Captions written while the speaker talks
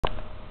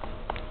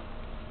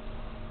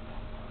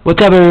What's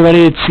up,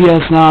 everybody? It's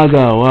CS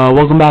Nago.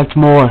 Welcome back to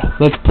more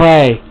Let's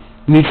Play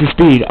Need for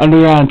Speed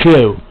Underground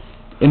 2.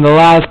 In the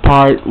last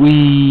part,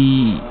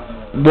 we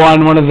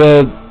won one of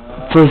the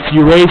first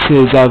few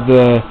races of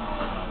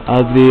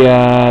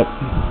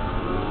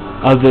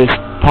this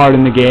part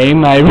in the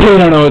game. I really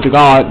don't know what to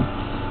call it.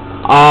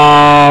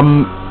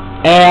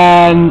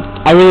 And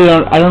I really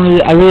don't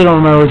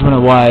remember which one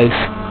it was.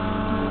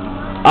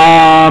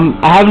 I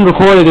haven't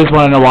recorded this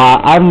one in a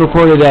while. I haven't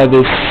recorded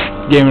this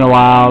game in a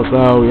while,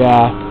 so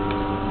yeah.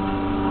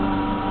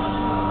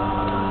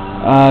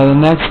 The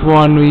next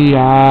one we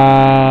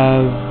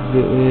have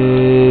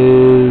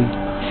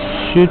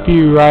should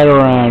be right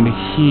around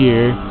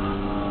here.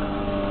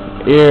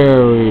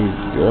 Here we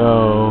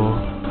go.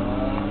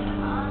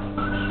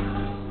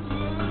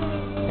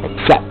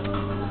 Accept.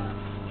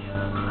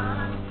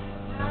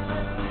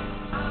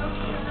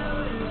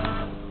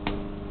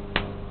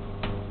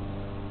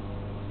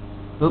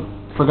 Oop,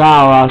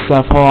 forgot a lot of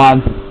stuff. Hold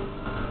on.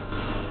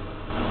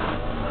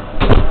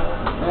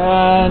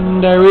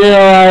 And I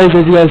realize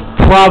that you guys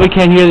probably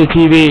can't hear the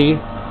TV.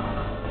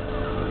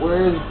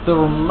 Where's the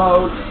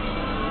remote?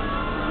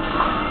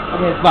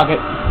 Okay, fuck it.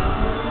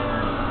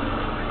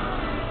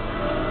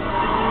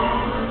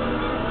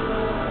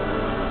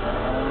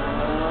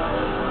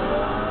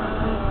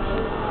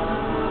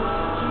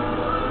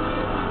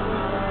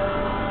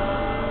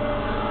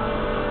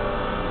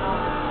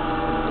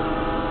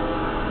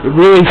 It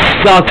really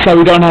sucks that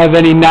we don't have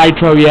any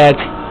nitro yet.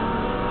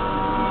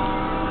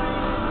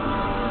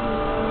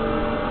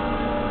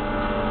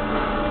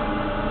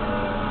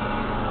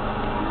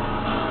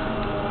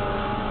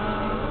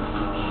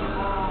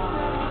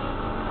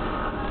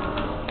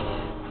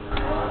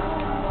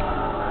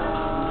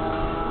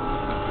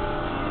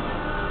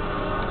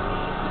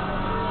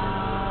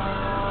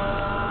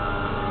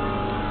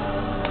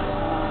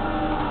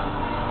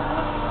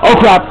 Oh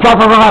crap!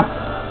 Crap!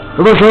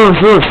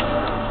 Reverse!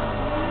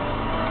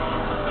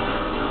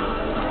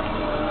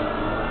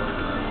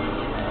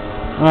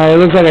 Alright, it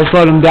looks like I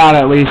slowed him down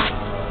at least.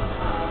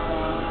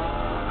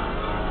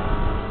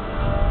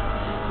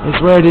 I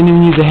swear I didn't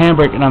even use a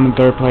handbrake and I'm in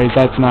third place.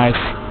 That's nice.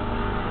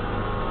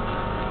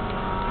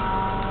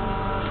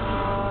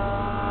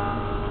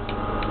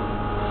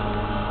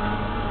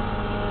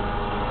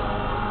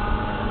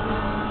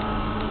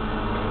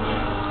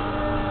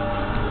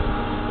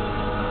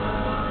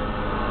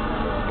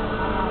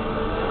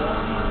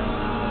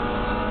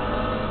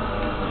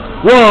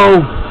 Whoa!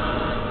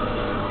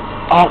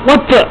 Oh,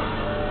 what the?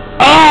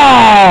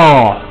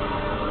 Oh!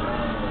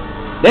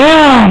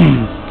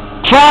 Damn!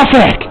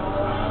 Traffic!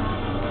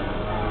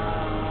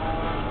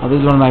 Oh, this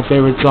is one of my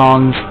favorite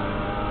songs.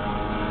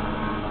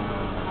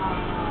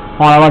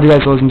 Hold on, I want you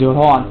guys to listen to it.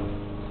 Hold on.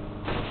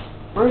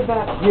 Where's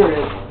that? Here it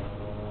is.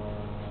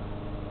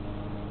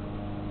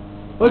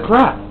 What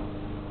crap?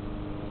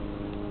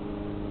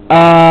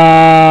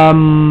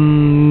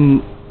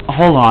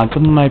 Hold on,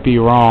 something might be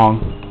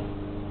wrong.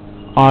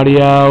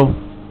 Audio.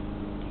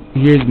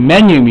 Here's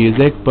menu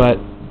music, but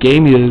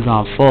game music is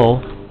not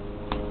full.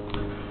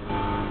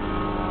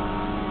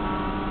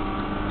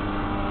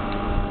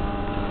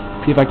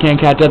 See if I can't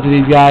catch up to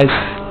these guys,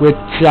 which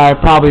I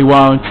probably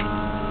won't.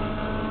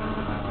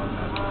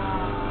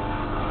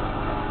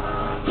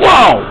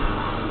 Whoa!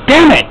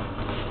 Damn it!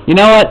 You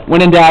know what?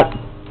 When in doubt,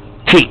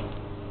 cheat.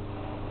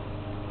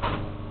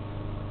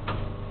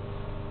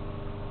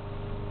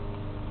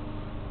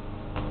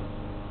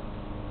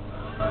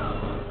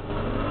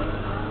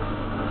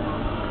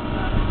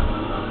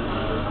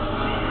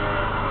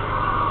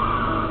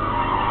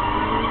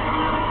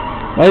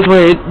 That's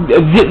weird.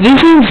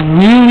 This is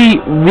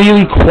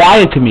really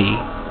quiet to me.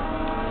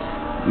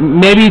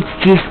 Maybe it's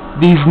just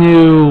these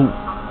new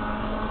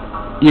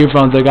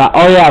earphones I got.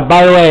 Oh yeah,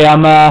 by the way, I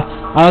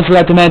almost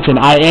forgot to mention,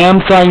 I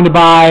am starting to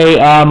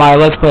buy my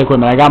Let's Play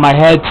equipment. I got my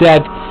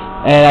headset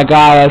and I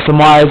got some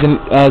wires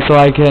so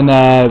I can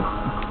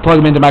plug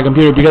them into my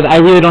computer, because I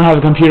really don't have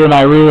a computer in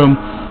my room.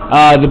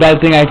 The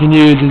best thing I can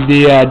use is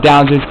the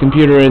downstairs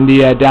computer and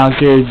the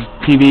downstairs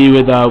TV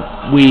with a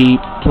Wii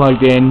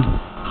plugged in.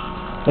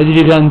 As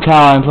you can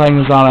tell, I'm playing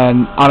this on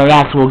an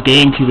actual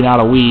GameCube and not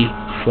a Wii,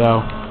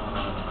 so.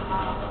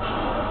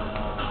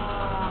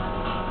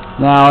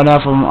 Now,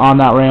 enough on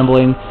that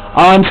rambling.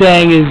 All I'm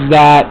saying is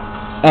that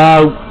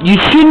you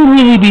shouldn't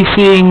really be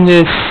seeing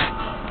this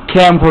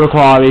camcorder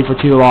quality for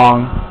too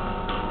long.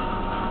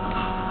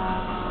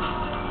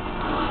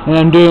 And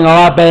I'm doing a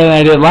lot better than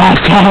I did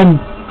last time.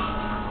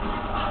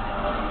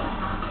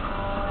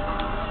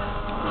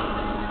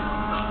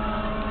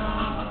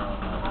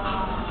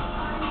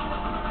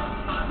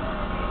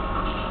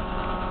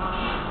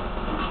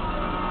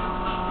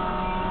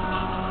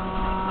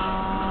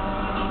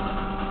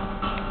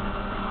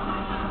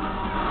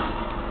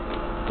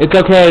 It's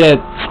okay to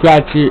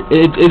scratch your...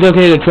 It's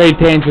okay to trade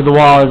paints with the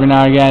wall every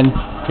now and again.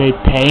 Trade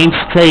paints?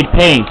 Trade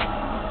paint.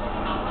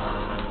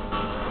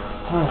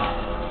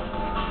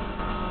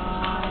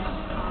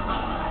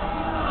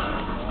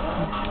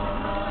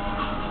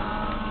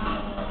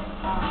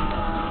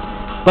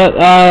 But,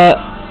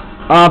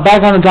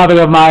 back on the topic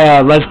of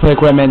my Let's Play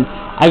equipment,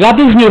 I got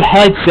this new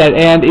headset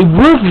and it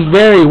works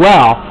very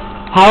well.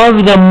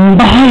 However, the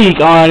mic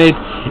on it,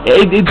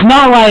 it's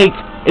not like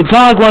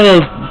one of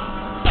those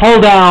pull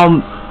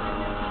down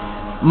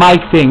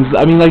mic things.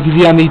 I mean, like you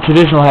see on the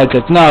traditional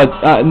headsets. No,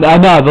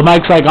 no, the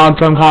mic's like on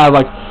some kind of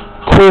like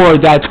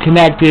cord that's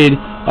connected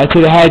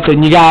to the headset,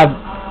 and you gotta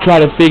try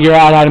to figure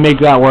out how to make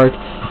that work.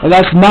 And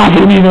that's not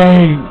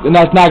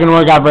gonna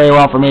work out very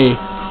well for me.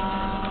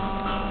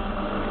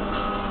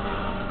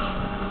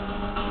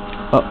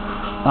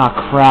 Oh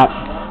crap.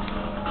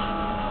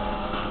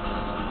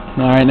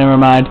 Alright, never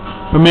mind.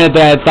 For a minute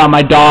there, I thought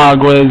my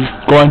dog was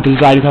going to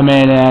decide to come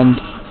in and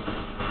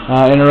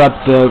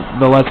interrupt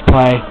the Let's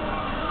Play.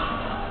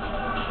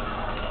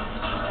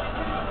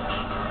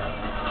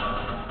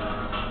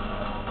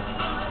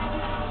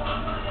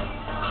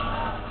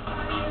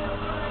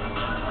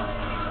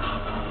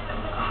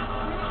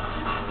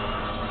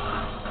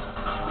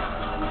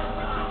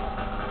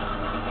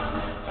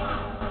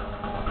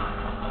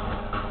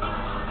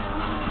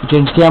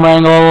 Change camera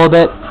angle a little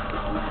bit.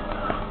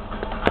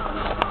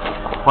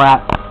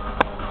 Crap.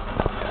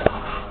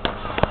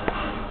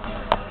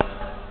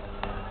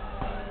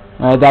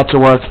 Alright, that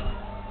should work.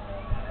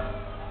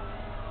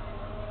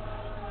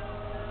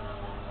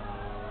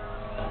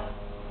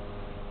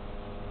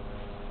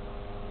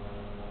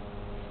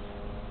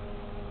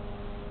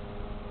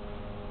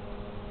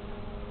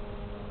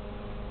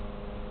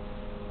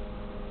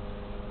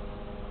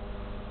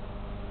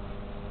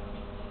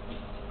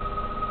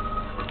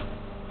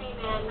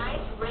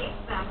 Nice race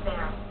back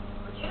there.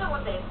 But you know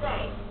what they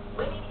say,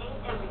 winning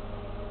ain't everything.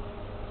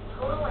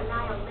 Total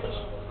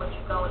annihilation is what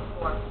you're going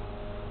for.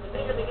 The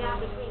bigger the gap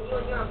between you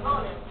and your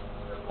opponent,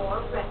 the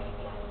more wreck you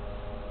get.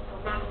 So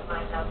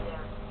maximize out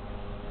there.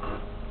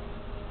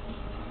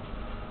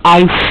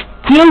 I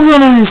still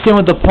don't understand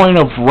what the point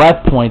of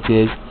rep points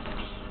is.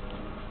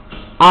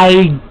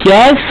 I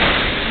guess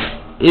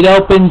it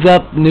opens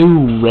up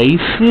new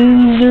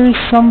races or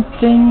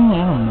something?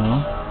 I don't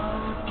know.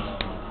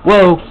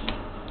 Whoa.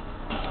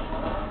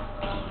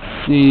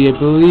 See, I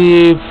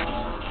believe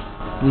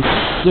the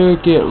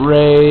circuit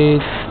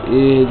race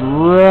is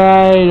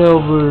right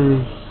over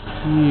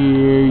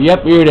here.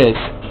 Yep, here it is.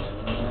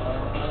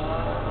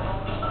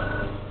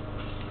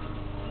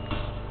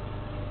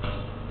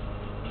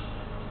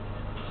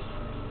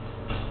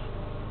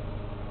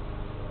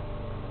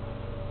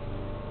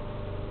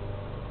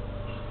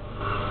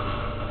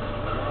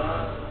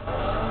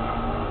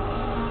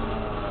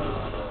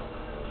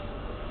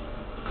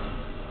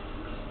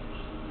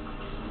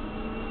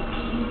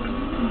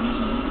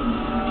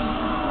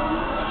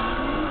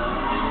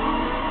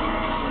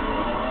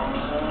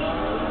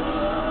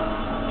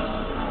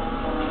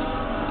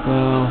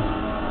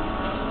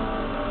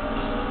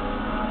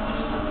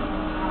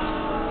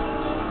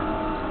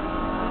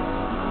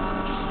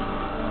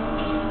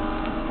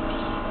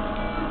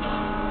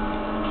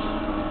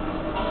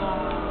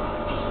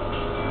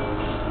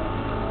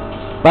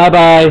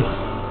 Bye-bye.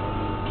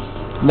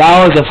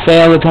 That was a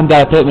failed attempt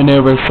at a pit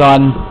maneuver,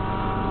 son.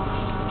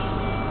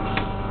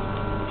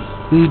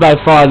 This is by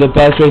far the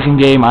best racing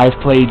game I've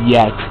played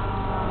yet.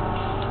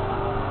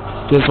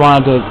 Just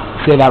wanted to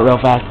say that real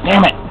fast.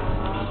 Damn it!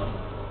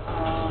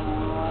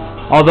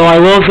 Although I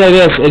will say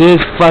this, it is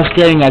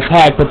frustrating as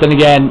heck, but then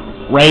again,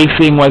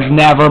 racing was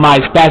never my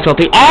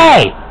specialty.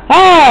 Hey!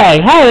 Hey!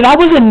 Hey! That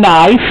wasn't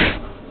nice!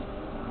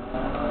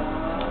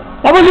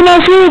 That wasn't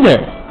nice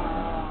either!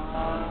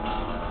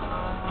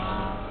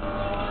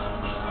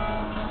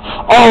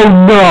 Oh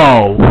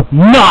no!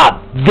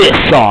 Not this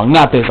song!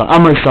 Not this song.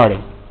 I'm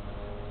restarting.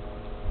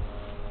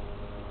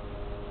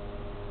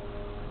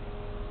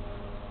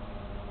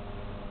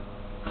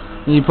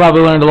 You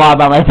probably learned a lot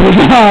about my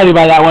personality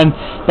by that one,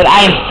 but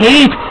I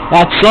hate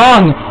that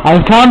song.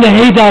 I've come to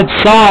hate that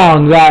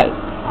song, that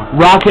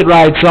Rocket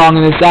Ride song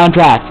in the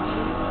soundtrack.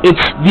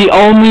 It's the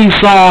only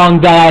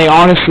song that I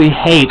honestly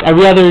hate.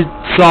 Every other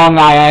song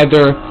I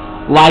either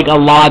like a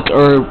lot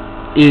or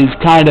is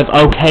kind of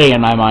okay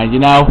in my mind, you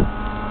know?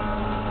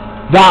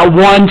 That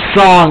one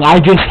song I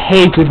just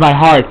hate with my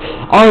heart.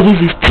 All this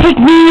is take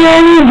me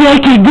on a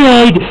record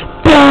ride,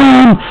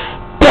 boom,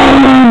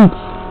 boom,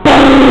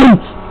 boom,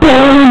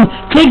 boom.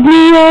 Take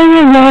me on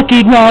a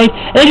rocket ride.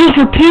 It just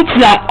repeats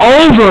that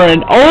over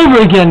and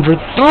over again for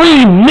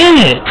 3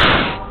 minutes.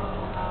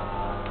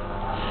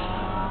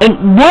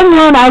 And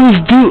when I was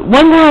doing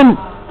one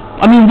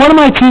of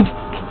my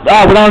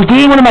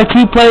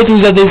two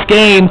playthroughs of this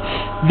game,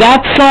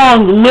 that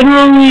song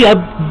literally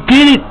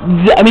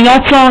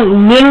that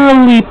song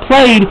literally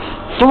played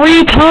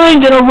 3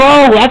 times in a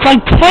row. That's like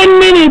 10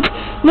 minutes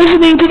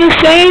listening to the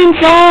same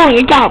song.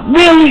 It got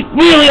really,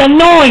 really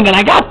annoying, and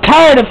I got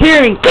tired of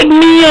hearing "Take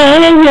me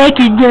on a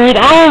record ride."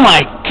 Oh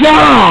my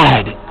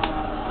god!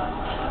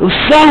 It was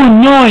so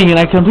annoying, and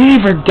I completely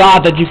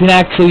forgot that you can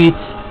actually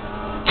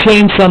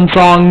change some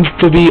songs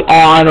to be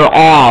on or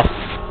off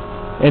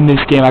in this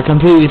game. I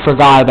completely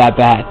forgot about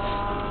that.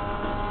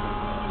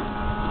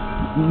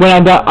 When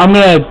I'm done, I'm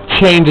gonna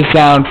change the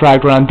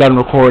soundtrack when I'm done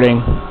recording.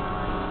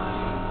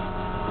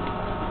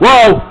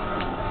 Whoa!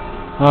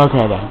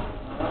 Okay then.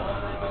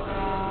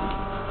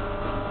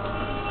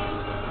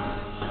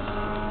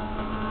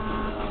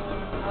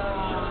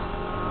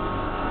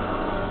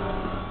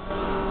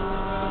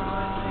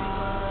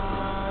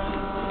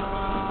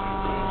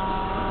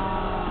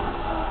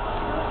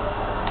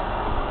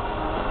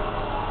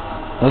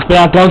 Don't spin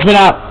out, don't spin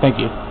out! Thank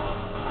you.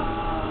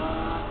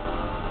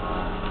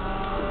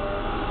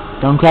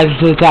 Don't crash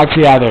into the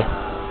taxi either.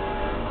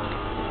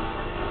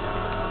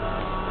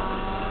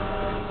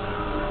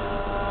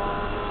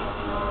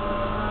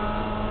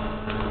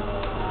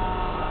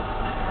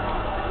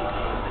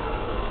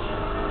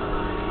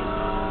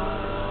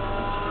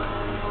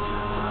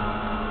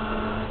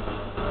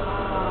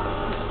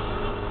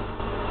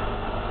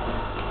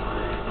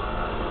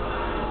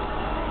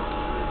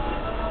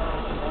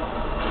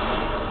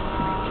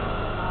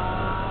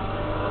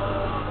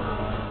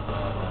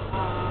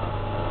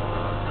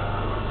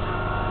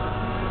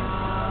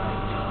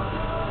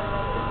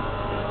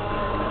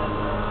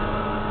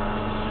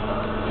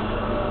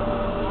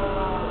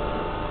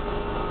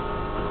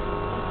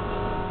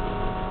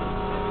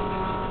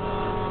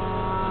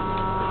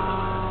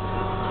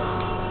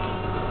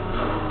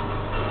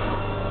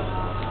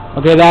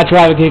 Okay, that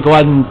traffic kick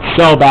wasn't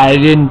so bad. It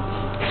didn't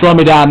slow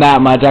me down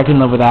that much. I can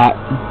live with that.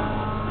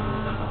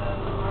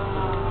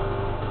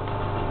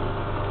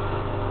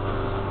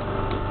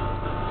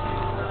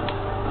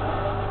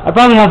 I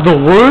probably have the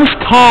worst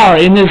car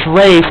in this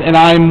race, and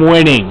I'm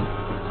winning.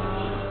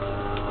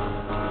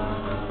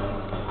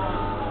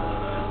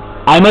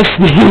 I must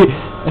be...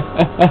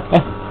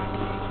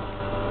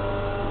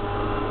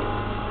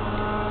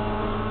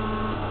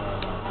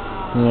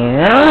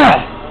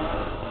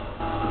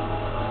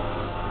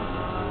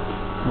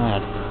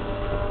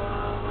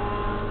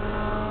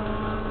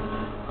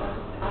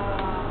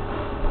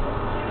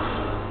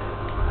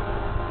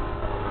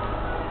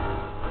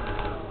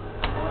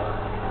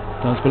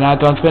 Don't spin out,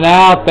 don't spin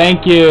out,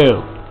 thank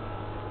you!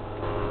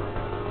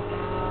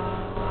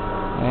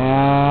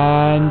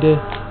 And...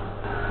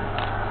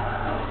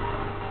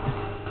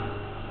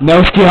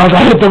 no skills,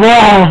 I hit the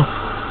wall!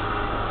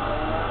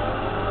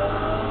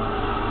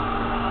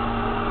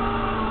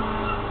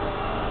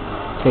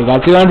 Okay,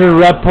 got 200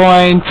 rep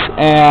points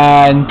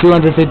and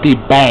 250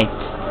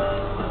 banked.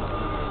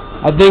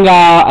 I think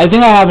I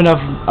have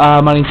enough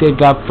money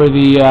saved up for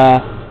the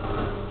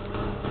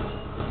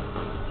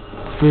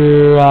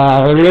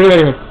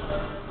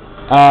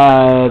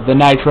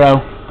nitro.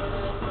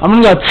 I'm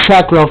gonna go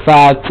check real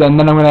fast, and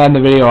then I'm gonna end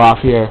the video off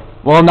here.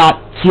 Well, not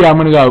here. I'm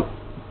gonna go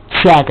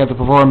check at the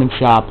performance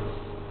shop,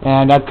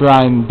 and after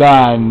I'm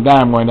done, then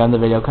I'm going to end the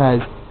video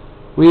because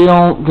we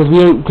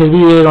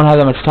really don't have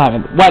that much time.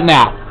 And what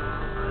now?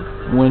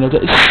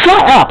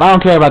 Shut up! I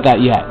don't care about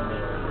that yet.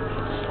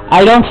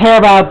 I don't care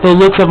about the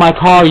looks of my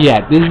car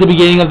yet. This is the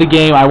beginning of the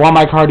game. I want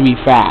my car to be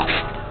fast.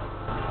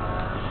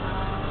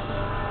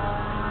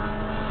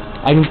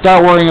 I can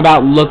start worrying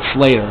about looks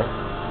later.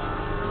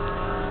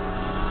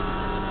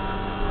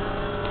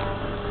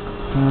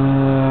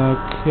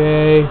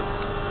 Okay.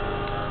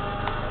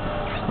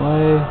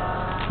 Play.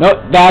 Nope,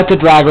 that's a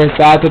drag race.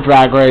 That's a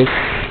drag race.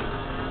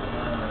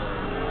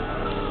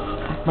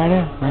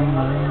 Money!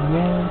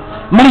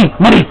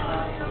 Money!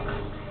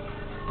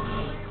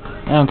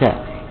 I don't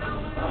care.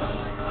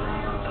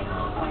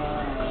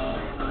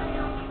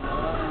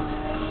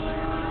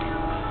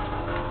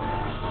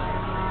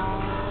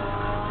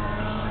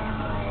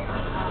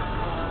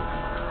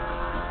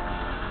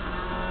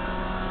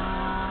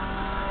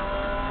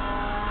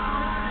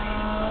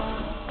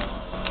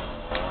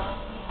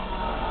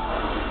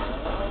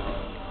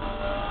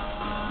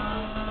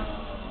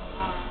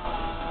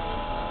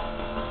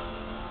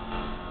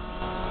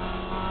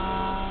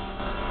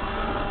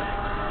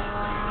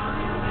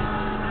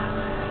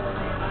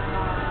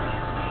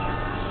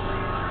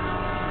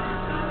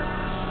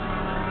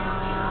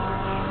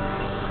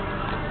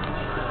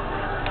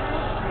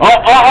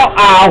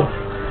 Ow!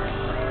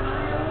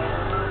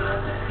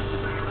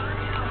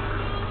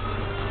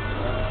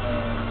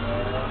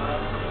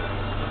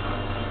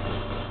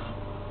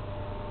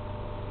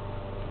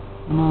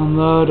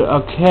 Unload.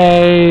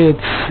 Okay,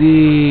 let's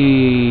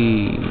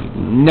see.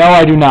 No,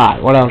 I do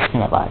not. What else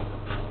can I buy?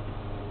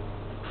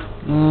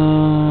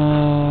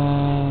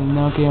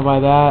 No, can't buy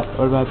that.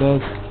 What about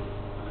this?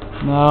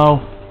 No.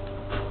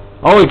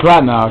 Holy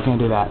crap, no, I can't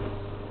do that.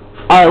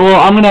 Alright, well,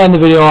 I'm going to end the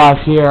video off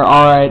here.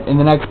 Alright, in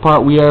the next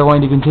part, we are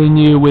going to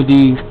continue with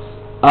these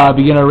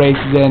beginner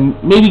races and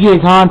maybe get a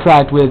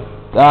contract with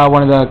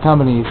one of the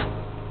companies.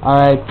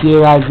 Alright, see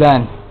you guys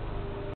then.